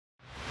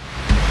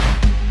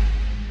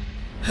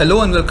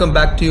Hello and welcome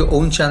back to your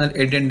own channel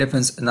Indian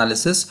Defense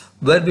Analysis,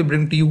 where we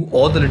bring to you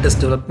all the latest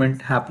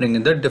development happening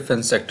in the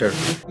defense sector.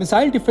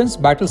 Missile defense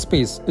battle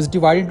space is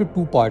divided into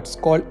two parts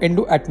called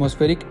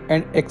endo-atmospheric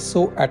and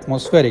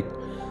exo-atmospheric.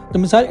 The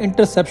missile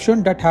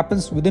interception that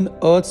happens within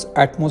Earth's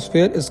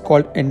atmosphere is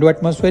called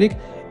endo-atmospheric,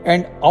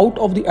 and out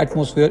of the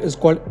atmosphere is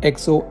called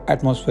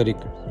exo-atmospheric.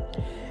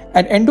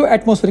 An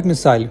endo-atmospheric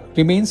missile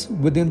remains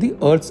within the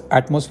Earth's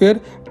atmosphere,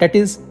 that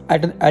is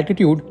at an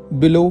altitude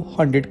below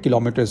 100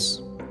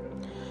 kilometers.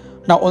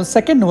 Now on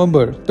 2nd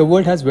November, the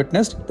world has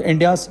witnessed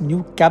India's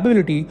new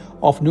capability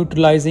of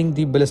neutralizing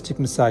the ballistic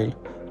missile.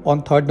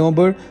 On 3rd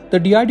November, the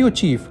DRDO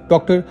chief,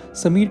 Dr.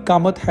 Samir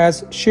Kamat,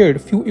 has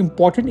shared few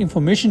important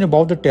information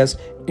about the test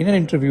in an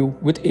interview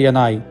with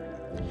ANI.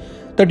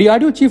 The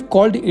DRDO chief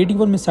called the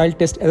AD-1 missile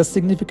test as a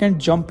significant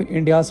jump in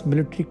India's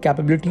military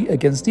capability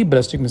against the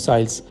ballistic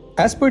missiles.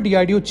 As per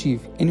DRDO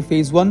chief, in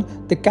Phase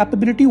 1, the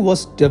capability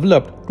was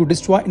developed to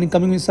destroy an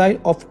incoming missile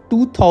of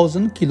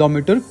 2000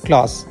 km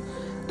class.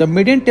 The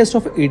maiden test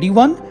of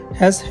AD-1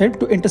 has helped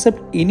to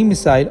intercept any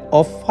missile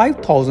of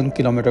 5000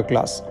 km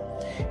class.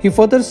 He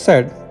further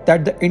said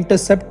that the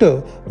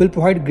interceptor will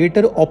provide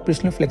greater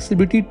operational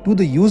flexibility to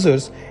the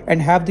users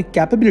and have the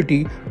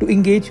capability to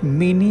engage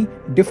many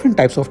different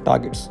types of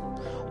targets.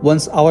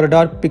 Once our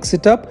radar picks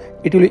it up,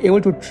 it will be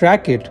able to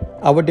track it.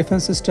 Our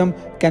defense system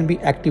can be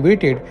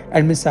activated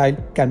and missile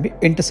can be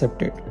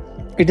intercepted.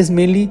 It is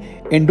mainly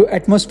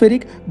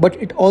endo-atmospheric, but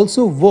it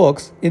also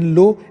works in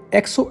low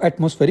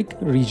exo-atmospheric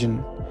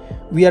region.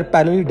 We are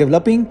parallelly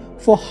developing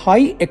for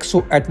high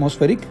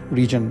exo-atmospheric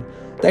region.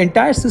 The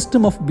entire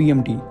system of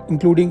BMD,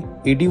 including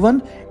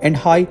AD-1 and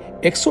high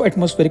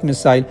exo-atmospheric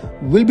missile,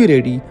 will be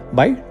ready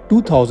by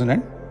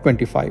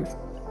 2025.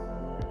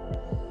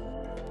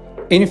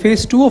 In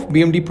Phase 2 of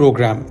BMD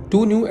program,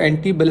 two new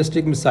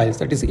anti-ballistic missiles,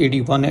 that is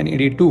AD-1 and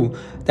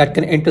AD-2, that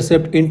can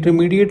intercept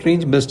intermediate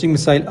range ballistic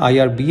missile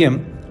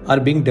IRBM are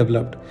being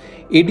developed.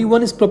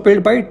 AD-1 is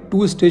propelled by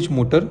two-stage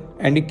motor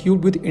and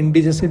equipped with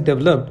indigenously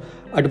developed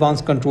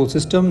advanced control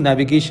system,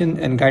 navigation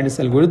and guidance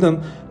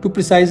algorithm to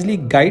precisely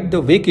guide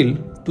the vehicle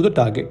to the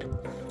target.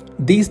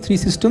 These three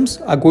systems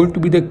are going to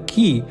be the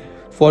key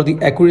for the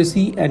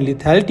accuracy and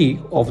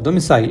lethality of the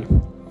missile.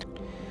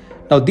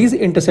 Now these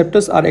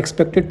interceptors are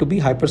expected to be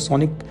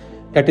hypersonic,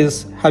 that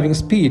is having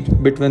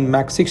speed between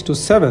Mach 6 to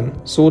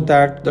 7, so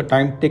that the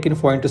time taken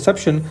for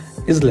interception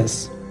is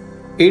less.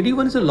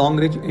 AD-1 is a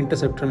long-range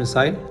interceptor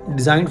missile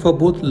designed for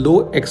both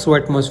low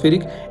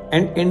exo-atmospheric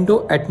and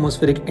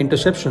endo-atmospheric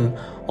interception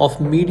of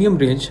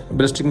medium-range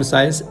ballistic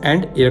missiles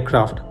and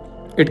aircraft.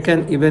 It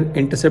can even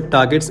intercept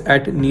targets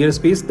at near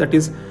space, that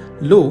is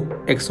low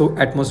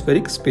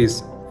exo-atmospheric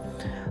space.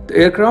 The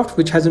aircraft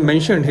which has been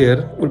mentioned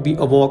here would be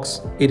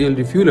AWACS, aerial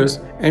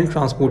refuelers and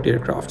transport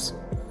aircrafts.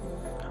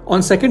 On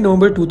 2nd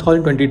November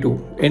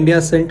 2022, India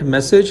sent a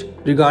message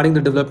regarding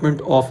the development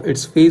of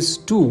its Phase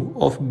 2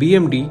 of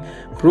BMD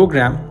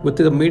program with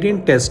the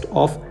maiden test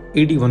of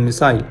AD-1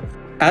 missile.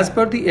 As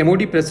per the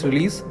MOD press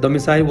release, the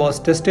missile was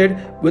tested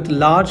with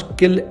large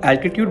kill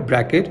altitude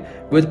bracket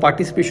with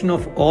participation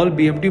of all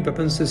BMD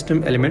weapon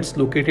system elements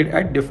located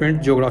at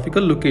different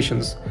geographical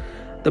locations.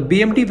 The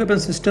BMD weapon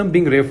system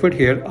being referred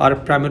here are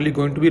primarily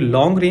going to be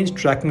long-range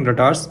tracking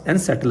radars and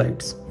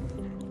satellites.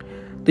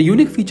 The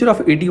unique feature of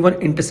AD-1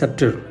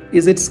 interceptor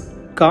is its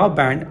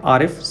Ka-band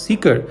RF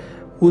seeker,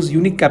 whose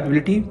unique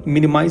capability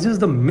minimizes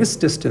the miss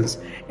distance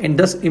and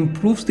thus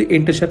improves the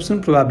interception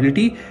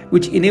probability,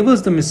 which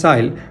enables the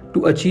missile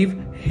to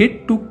achieve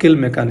hit-to-kill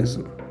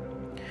mechanism.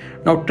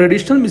 Now,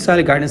 traditional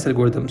missile guidance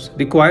algorithms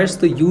requires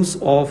the use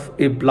of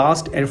a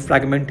blast and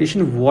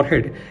fragmentation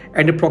warhead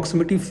and a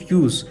proximity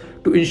fuse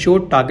to ensure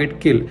target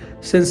kill,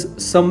 since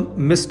some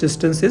miss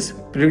distance is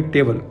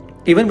predictable,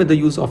 even with the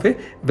use of a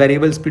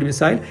variable speed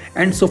missile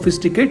and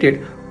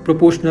sophisticated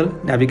proportional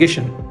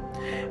navigation.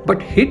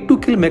 But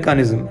hit-to-kill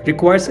mechanism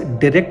requires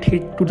direct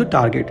hit to the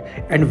target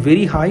and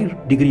very high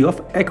degree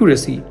of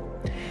accuracy.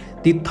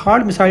 The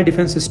third missile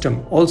defense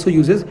system also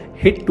uses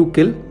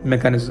hit-to-kill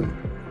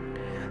mechanism.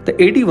 The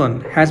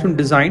AD-1 has been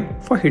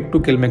designed for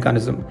hit-to-kill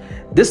mechanism.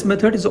 This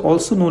method is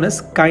also known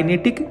as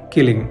kinetic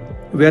killing,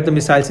 where the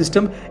missile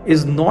system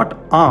is not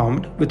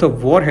armed with a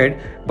warhead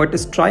but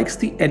strikes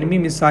the enemy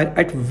missile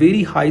at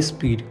very high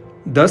speed.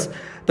 Thus,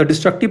 the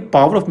destructive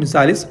power of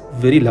missile is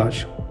very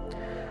large.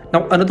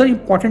 Now, another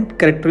important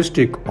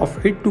characteristic of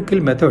hit-to-kill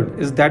method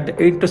is that the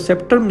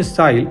interceptor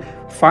missile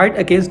fired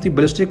against the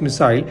ballistic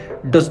missile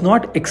does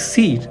not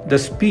exceed the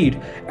speed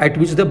at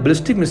which the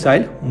ballistic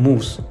missile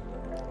moves.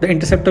 The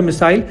interceptor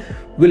missile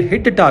will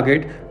hit the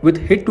target with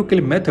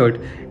hit-to-kill method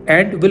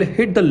and will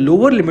hit the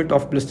lower limit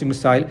of ballistic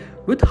missile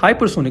with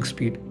hypersonic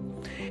speed.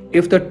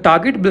 If the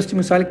target ballistic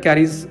missile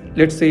carries,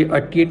 let's say,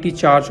 a TNT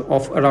charge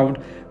of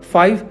around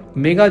 5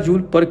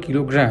 megajoule per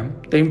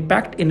kilogram, the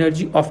impact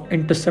energy of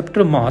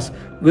interceptor mass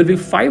will be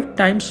 5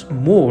 times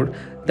more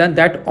than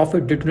that of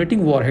a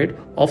detonating warhead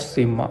of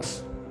same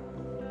mass.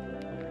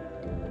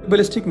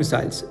 Ballistic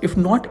missiles, if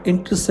not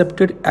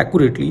intercepted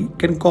accurately,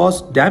 can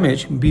cause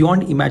damage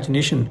beyond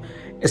imagination,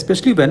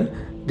 especially when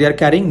they are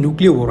carrying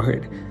nuclear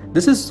warhead.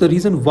 This is the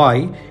reason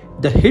why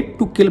the hit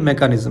to kill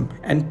mechanism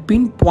and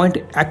pinpoint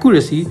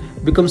accuracy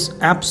becomes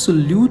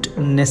absolute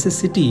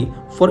necessity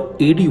for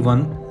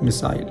AD-1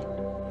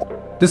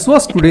 missile. This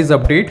was today's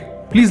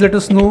update. Please let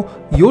us know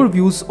your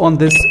views on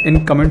this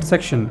in comment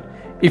section.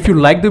 If you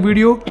like the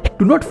video,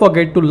 do not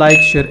forget to like,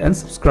 share and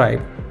subscribe.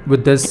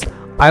 With this,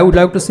 I would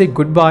like to say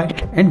goodbye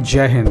and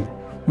Jai Hind.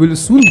 We'll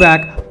soon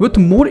back with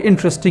more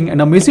interesting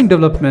and amazing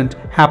development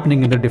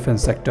happening in the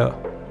defense sector.